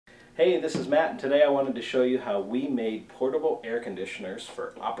Hey, this is Matt, and today I wanted to show you how we made portable air conditioners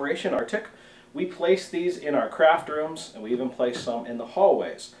for Operation Arctic. We placed these in our craft rooms, and we even placed some in the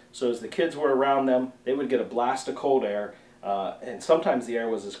hallways. So as the kids were around them, they would get a blast of cold air, and sometimes the air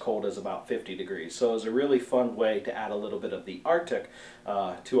was as cold as about 50 degrees. So it was a really fun way to add a little bit of the Arctic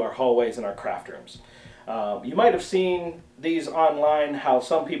to our hallways and our craft rooms. You might have seen these online, how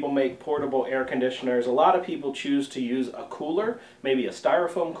some people make portable air conditioners. A lot of people choose to use a cooler, maybe a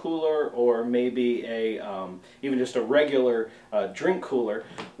styrofoam cooler, or maybe even just a regular drink cooler.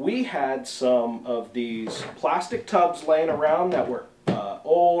 We had some of these plastic tubs laying around that were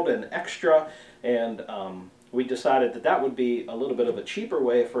old and extra, and we decided that that would be a little bit of a cheaper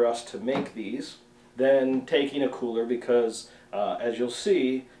way for us to make these than taking a cooler, because as you'll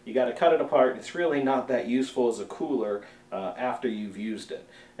see, you got to cut it apart. It's really not that useful as a cooler after you've used it.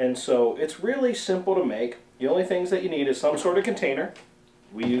 And so it's really simple to make. The only things that you need is some sort of container.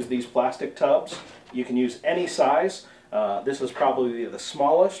 We use these plastic tubs. You can use any size. This is probably the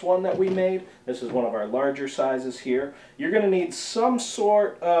smallest one that we made. This is one of our larger sizes here. You're going to need some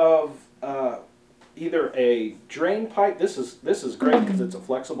sort of either a drain pipe. This is great because it's a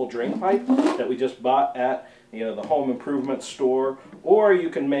flexible drain pipe that we just bought at the home improvement store, or you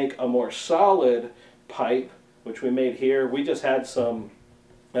can make a more solid pipe, which we made here. We just had some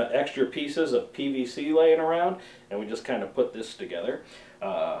extra pieces of PVC laying around, and we just kind of put this together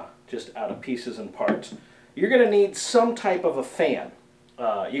just out of pieces and parts. You're going to need some type of a fan.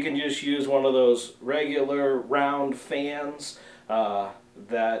 You can just use one of those regular round fans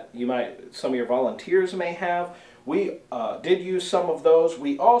that some of your volunteers may have. We did use some of those.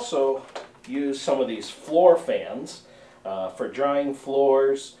 We also use some of these floor fans for drying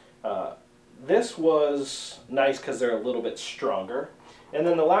floors. This was nice because they're a little bit stronger. And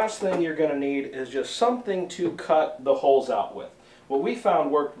then the last thing you're going to need is just something to cut the holes out with. What we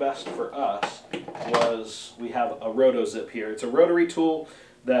found worked best for us was we have a RotoZip here. It's a rotary tool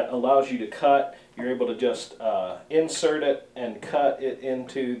that allows you to cut. You're able to just insert it and cut it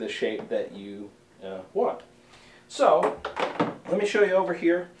into the shape that you want. So let me show you over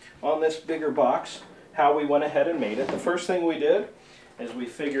here on this bigger box how we went ahead and made it. The first thing we did is we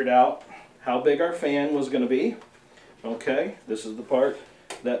figured out how big our fan was going to be. Okay, this is the part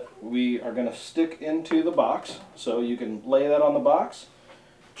that we are going to stick into the box. So you can lay that on the box,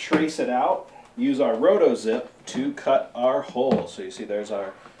 trace it out, use our RotoZip to cut our hole. So you see there's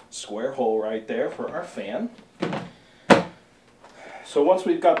our square hole right there for our fan. So once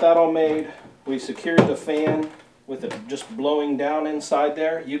we've got that all made, we secured the fan with it just blowing down inside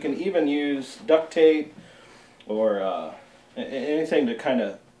there. You can even use duct tape or anything to kind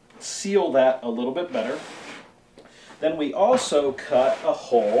of seal that a little bit better. Then we also cut a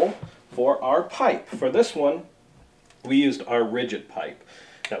hole for our pipe. For this one, we used our rigid pipe.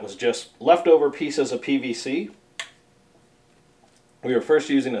 That was just leftover pieces of PVC. We were first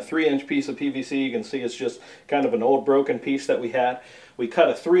using a 3-inch piece of PVC. You can see it's just kind of an old broken piece that we had. We cut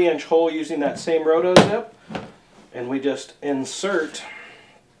a 3-inch hole using that same RotoZip, and we just insert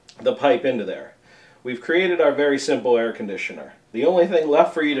the pipe into there. We've created our very simple air conditioner. The only thing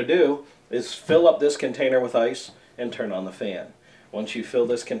left for you to do is fill up this container with ice and turn on the fan. Once you fill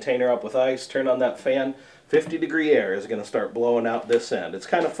this container up with ice, turn on that fan, 50-degree air is going to start blowing out this end. It's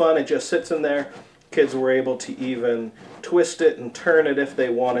kind of fun. It just sits in there. Kids were able to even twist it and turn it if they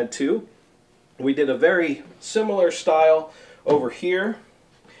wanted to. We did a very similar style over here.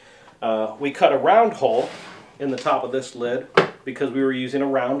 We cut a round hole in the top of this lid because we were using a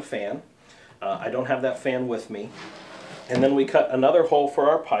round fan. I don't have that fan with me. And then we cut another hole for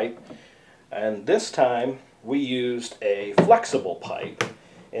our pipe, and this time we used a flexible pipe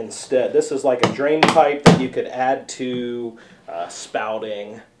instead. This is like a drain pipe that you could add to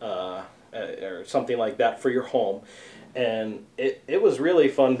spouting or something like that for your home. And it was really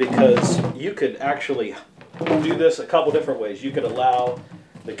fun because you could actually do this a couple different ways. You could allow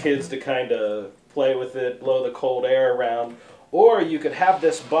the kids to kind of play with it, blow the cold air around, or you could have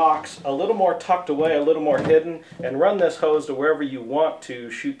this box a little more tucked away, a little more hidden, and run this hose to wherever you want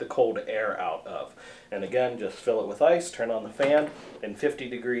to shoot the cold air out of. And again, just fill it with ice, turn on the fan, and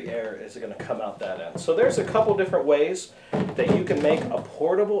 50-degree air is going to come out that end. So there's a couple different ways that you can make a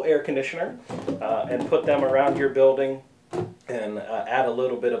portable air conditioner and put them around your building and add a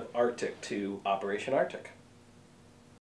little bit of Arctic to Operation Arctic.